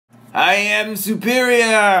I am superior.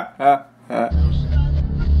 How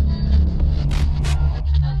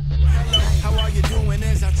are you doing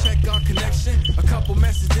as I check our connection? A couple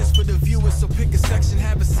messages for the viewers, so pick a section,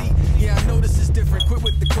 have a seat. Yeah, I know this is different, quit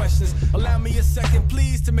with the questions. Allow me a second,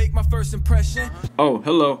 please, to make my first impression. Oh,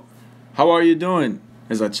 hello. How are you doing?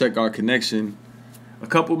 As I check our connection. A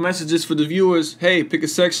couple messages for the viewers. Hey, pick a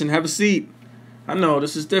section, have a seat. I know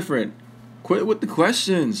this is different. Quit with the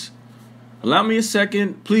questions. Allow me a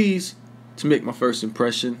second, please, to make my first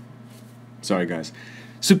impression. Sorry, guys.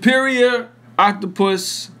 Superior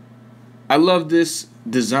Octopus. I love this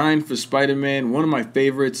design for Spider-Man. One of my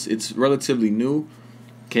favorites. It's relatively new.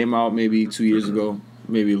 Came out maybe 2 years ago.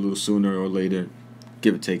 Maybe a little sooner or later.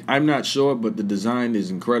 Give or take. I'm not sure, but the design is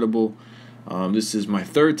incredible. This is my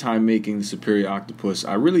third time making the Superior Octopus.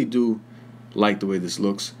 I really do like the way this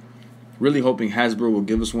looks. Really hoping Hasbro will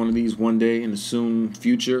give us one of these one day in the soon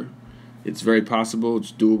future. It's very possible.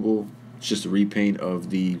 It's doable. It's just a repaint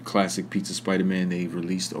of the classic Pizza Spider-Man they've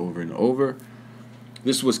released over and over.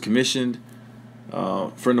 This was commissioned.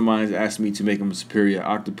 A friend of mine asked me to make him a Superior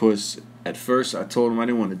Octopus. At first, I told him I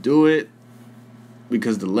didn't want to do it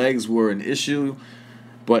because the legs were an issue.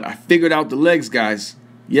 But I figured out the legs, guys.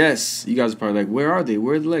 Yes, you guys are probably like, where are they?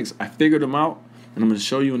 Where are the legs? I figured them out, and I'm going to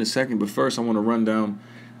show you in a second. But first, I want to run down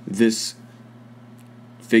this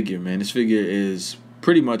figure, man. This figure is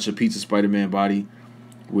pretty much a Pizza Spider-Man body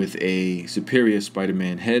with a Superior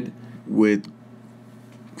Spider-Man head with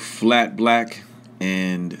flat black,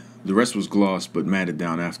 and the rest was gloss but matted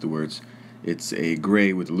down afterwards. It's a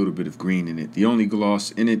gray with a little bit of green in it. The only gloss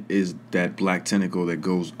in it is that black tentacle that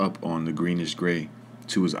goes up on the greenish gray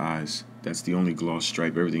to his eyes. That's the only gloss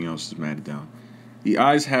stripe. Everything else is matted down. The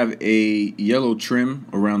eyes have a yellow trim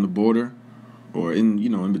around the border, or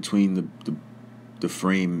in between the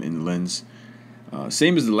frame and the lens.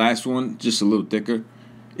 Same as the last one, just a little thicker.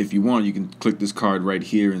 If you want, you can click this card right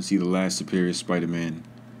here and see the last Superior Spider-Man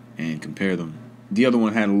and compare them. The other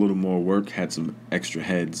one had a little more work, had some extra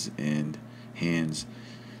heads and hands.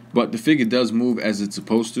 But the figure does move as it's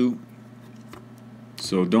supposed to.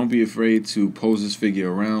 So don't be afraid to pose this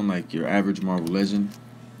figure around like your average Marvel Legend.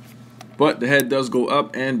 But the head does go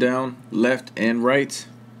up and down, left and right.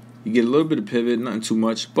 You get a little bit of pivot, nothing too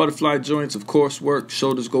much. Butterfly joints, of course, work.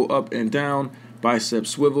 Shoulders go up and down. Bicep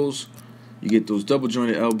swivels. You get those double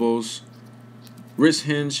jointed elbows. Wrist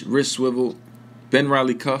hinge, wrist swivel. Ben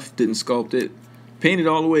Riley cuff, didn't sculpt it. Painted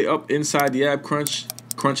all the way up inside the ab crunch.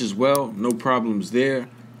 Crunch as well, no problems there.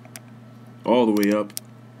 All the way up.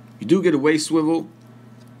 You do get a waist swivel.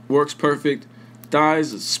 Works perfect.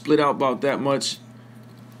 Thighs split out about that much.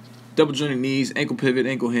 Double jointed knees, ankle pivot,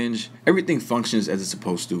 ankle hinge. Everything functions as it's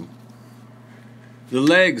supposed to. The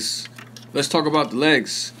legs. Let's talk about the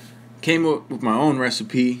legs. Came up with my own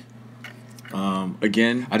recipe.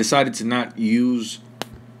 Again, I decided to not use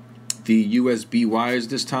the USB wires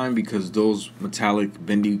this time because those metallic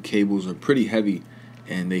bendy cables are pretty heavy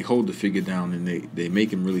and they hold the figure down and they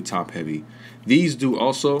make him really top heavy. These do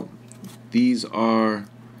also. These are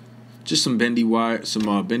just some bendy wire,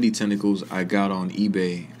 some bendy tentacles I got on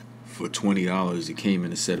eBay for $20. It came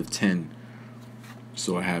in a set of 10,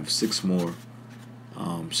 so I have 6 more.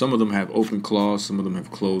 Some of them have open claws, some of them have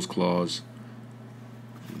closed claws.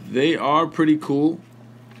 They are pretty cool.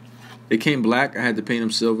 They came black. I had to paint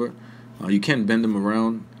them silver. You can bend them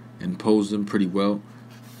around and pose them pretty well.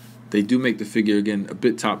 They do make the figure, again, a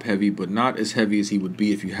bit top heavy, but not as heavy as he would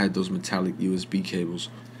be if you had those metallic USB cables.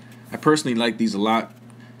 I personally like these a lot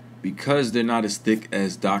because they're not as thick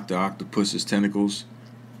as Dr. Octopus's tentacles,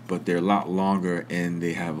 but they're a lot longer and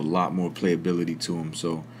they have a lot more playability to them.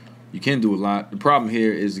 So you can do a lot. The problem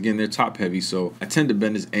here is, again, they're top heavy, so I tend to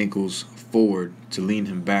bend his ankles forward to lean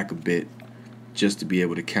him back a bit just to be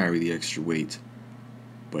able to carry the extra weight.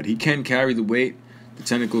 But he can carry the weight. The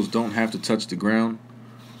tentacles don't have to touch the ground.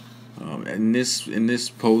 In this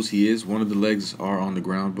pose, he is. One of the legs are on the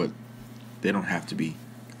ground, but they don't have to be.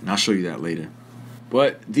 And I'll show you that later.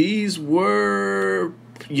 But these were,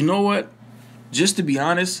 you know what? Just to be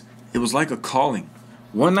honest, it was like a calling.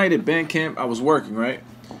 One night at band camp, I was working, right?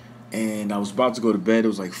 And I was about to go to bed. It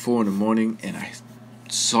was like 4 in the morning, and I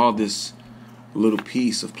saw this little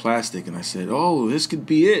piece of plastic, and I said, oh, this could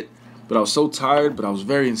be it. But I was so tired, but I was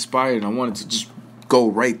very inspired, and I wanted to just go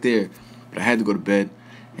right there. But I had to go to bed,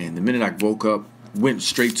 and the minute I woke up, went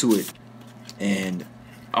straight to it. And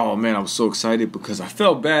oh man, I was so excited because I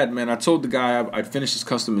felt bad, man. I told the guy I'd finish this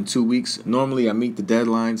custom in 2 weeks. Normally I meet the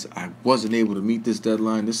deadlines. I wasn't able to meet this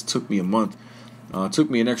deadline. This took me a month. It took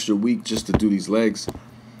me an extra week just to do these legs.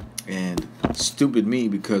 And stupid me,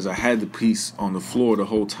 because I had the piece on the floor the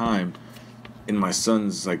whole time in my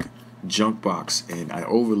son's like junk box, and I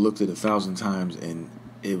overlooked it 1,000 times, and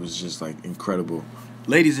it was just like incredible.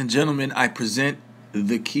 Ladies and gentlemen, I present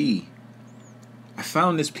the key. I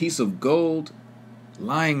found this piece of gold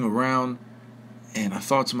lying around, and I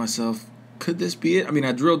thought to myself, could this be it? I mean,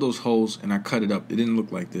 I drilled those holes and I cut it up. It didn't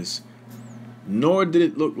look like this. Nor did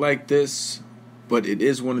it look like this, but it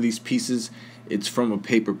is one of these pieces. It's from a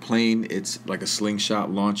paper plane. It's like a slingshot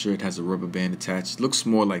launcher. It has a rubber band attached. It looks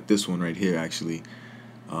more like this one right here, actually.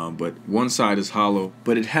 But one side is hollow.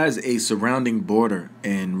 But it has a surrounding border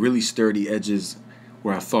and really sturdy edges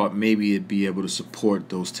where I thought maybe it'd be able to support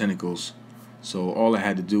those tentacles. So all I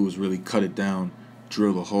had to do was really cut it down,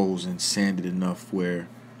 drill the holes, and sand it enough where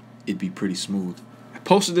it'd be pretty smooth. I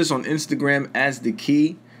posted this on Instagram as the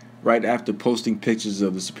key right after posting pictures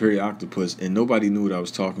of the superior octopus, and nobody knew what I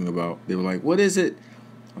was talking about. They were like, what is it?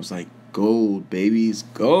 I was like, gold, babies,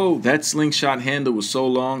 gold. That slingshot handle was so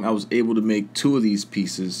long, I was able to make 2 of these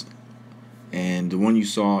pieces, and the one you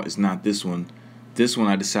saw is not this one. This one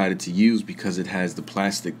I decided to use because it has the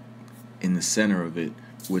plastic in the center of it,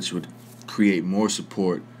 which would create more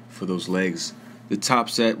support for those legs. The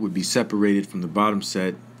top set would be separated from the bottom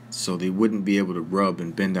set, so they wouldn't be able to rub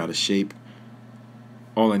and bend out of shape.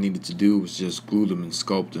 All I needed to do was just glue them and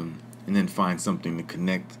sculpt them, and then find something to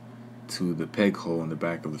connect to the peg hole in the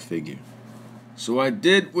back of the figure. So I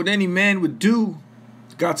did what any man would do,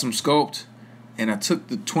 got some sculpt, and I took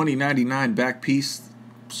the 2099 back piece.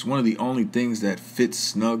 It's one of the only things that fits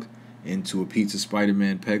snug into a Pizza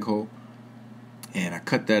Spider-Man peg hole, and I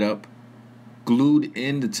cut that up, glued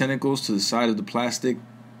in the tentacles to the side of the plastic.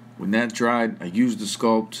 When that dried, I used the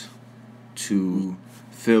sculpt to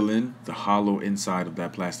fill in the hollow inside of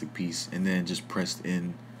that plastic piece, and then just pressed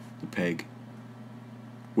in the peg.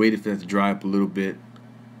 Waited for that to dry up a little bit,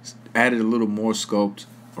 added a little more sculpt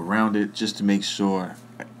around it just to make sure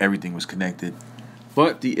everything was connected.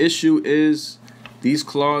 But the issue is these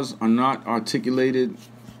claws are not articulated.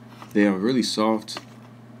 They are really soft.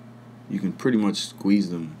 You can pretty much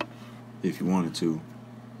squeeze them if you wanted to.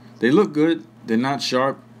 They look good. They're not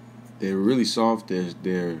sharp. They're really soft.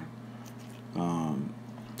 They're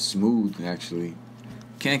smooth, actually.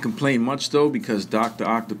 Can't complain much though, because Dr.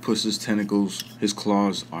 Octopus's tentacles, his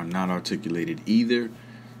claws, are not articulated either.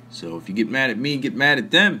 So if you get mad at me, get mad at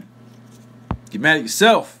them. Get mad at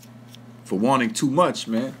yourself for wanting too much,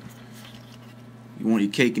 man. You want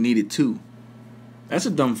your cake and eat it too. That's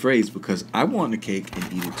a dumb phrase, because I want the cake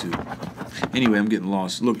and eat it too. Anyway, I'm getting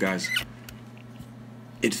lost. Look, guys.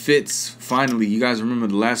 It fits, finally. You guys remember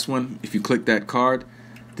the last one? If you click that card,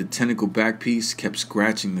 the tentacle back piece kept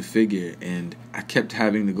scratching the figure, and I kept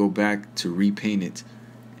having to go back to repaint it.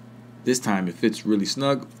 This time it fits really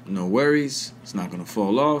snug. No worries. It's not going to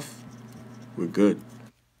fall off. We're good.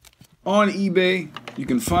 On eBay, you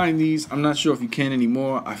can find these. I'm not sure if you can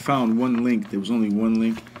anymore. I found one link. There was only one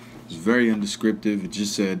link. It was very undescriptive. It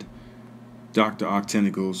just said Dr. Oct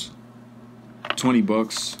tentacles. $20,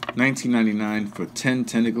 $19.99 for 10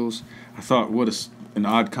 tentacles. I thought, what an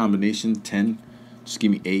odd combination, 10. Just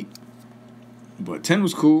give me 8. But 10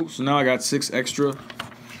 was cool, so now I got 6 extra.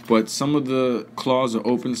 But some of the claws are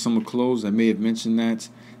open, some are closed. I may have mentioned that.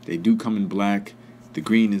 They do come in black. The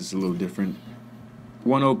green is a little different.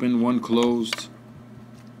 One open, one closed.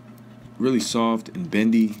 Really soft and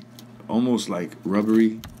bendy, almost like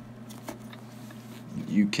rubbery.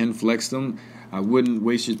 You can flex them. I wouldn't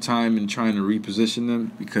waste your time in trying to reposition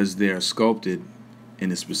them, because they are sculpted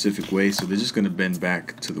in a specific way, so they're just going to bend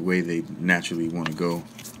back to the way they naturally want to go.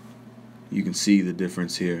 You can see the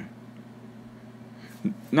difference here.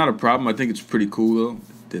 Not a problem. I think it's pretty cool though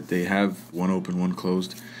that they have one open, one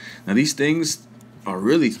closed. Now these things are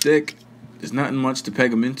really thick. There's not much to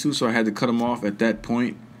peg them into, so I had to cut them off at that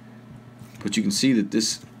point. But you can see that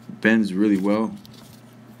this bends really well.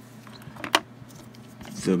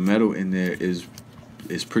 The metal in there is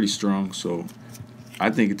pretty strong, so I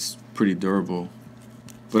think it's pretty durable.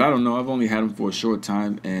 But I don't know, I've only had them for a short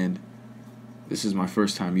time, and this is my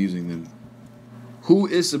first time using them. Who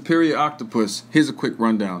is Superior Octopus? Here's a quick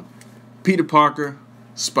rundown. Peter Parker,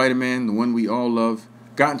 Spider-Man, the one we all love,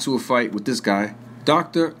 got into a fight with this guy,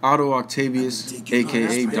 Dr. Otto Octavius,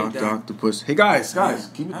 aka Dr. Octopus. Hey guys,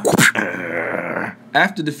 keep it.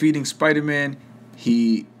 After defeating Spider-Man,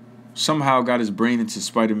 he somehow got his brain into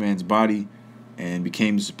Spider-Man's body and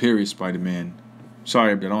became the Superior Spider-Man.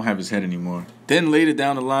 Sorry, but I don't have his head anymore. Then later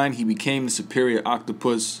down the line, he became the Superior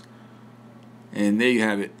Octopus. And there you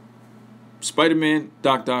have it. Spider-Man,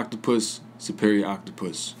 Dr. Octopus, Superior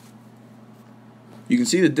Octopus. You can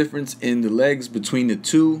see the difference in the legs between the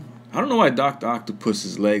two. I don't know why Dr.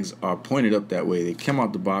 Octopus's legs are pointed up that way. They come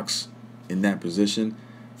out the box in that position.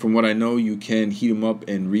 From what I know, you can heat them up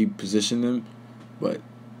and reposition them, but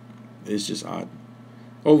it's just odd.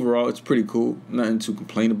 Overall, it's pretty cool. Nothing to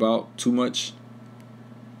complain about too much.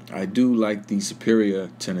 I do like the superior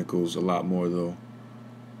tentacles a lot more though,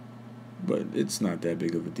 but it's not that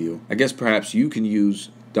big of a deal. I guess perhaps you can use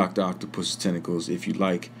Dr. Octopus's tentacles if you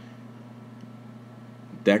like.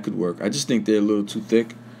 That could work. I just think they're a little too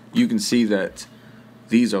thick. You can see that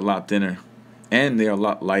these are a lot thinner and they're a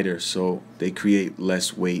lot lighter, so they create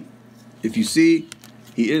less weight. If you see,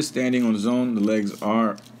 he is standing on his own. The legs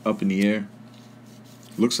are up in the air.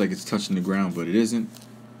 Looks like it's touching the ground, but it isn't.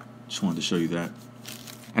 Just wanted to show you that.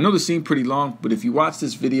 I know this seemed pretty long, but if you watch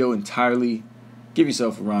this video entirely, give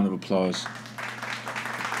yourself a round of applause.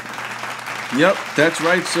 Yep, that's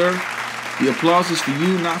right, sir. The applause is for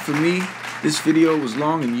you, not for me. This video was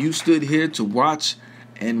long and you stood here to watch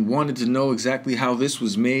and wanted to know exactly how this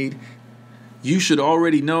was made. You should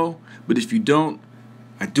already know, but if you don't,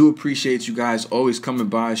 I do appreciate you guys always coming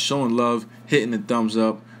by, showing love, hitting the thumbs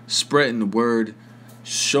up, spreading the word,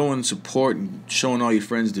 showing support, and showing all your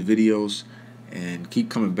friends the videos, and keep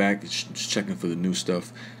coming back and just checking for the new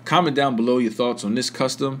stuff. Comment down below your thoughts on this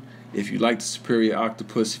custom. If you like the Superior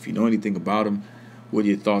Octopus, if you know anything about him, what are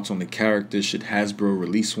your thoughts on the character? Should Hasbro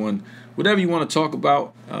release one? Whatever you want to talk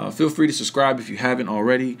about, feel free to subscribe if you haven't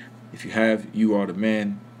already. If you have, you are the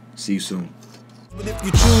man. See you soon. But if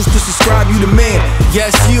you choose to subscribe, you the man.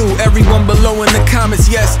 Yes, you. Everyone below in the comments,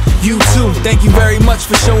 yes, you too. Thank you very much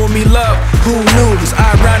for showing me love. Who knew? It's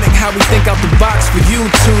ironic how we think out the box for you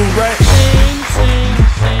too, right?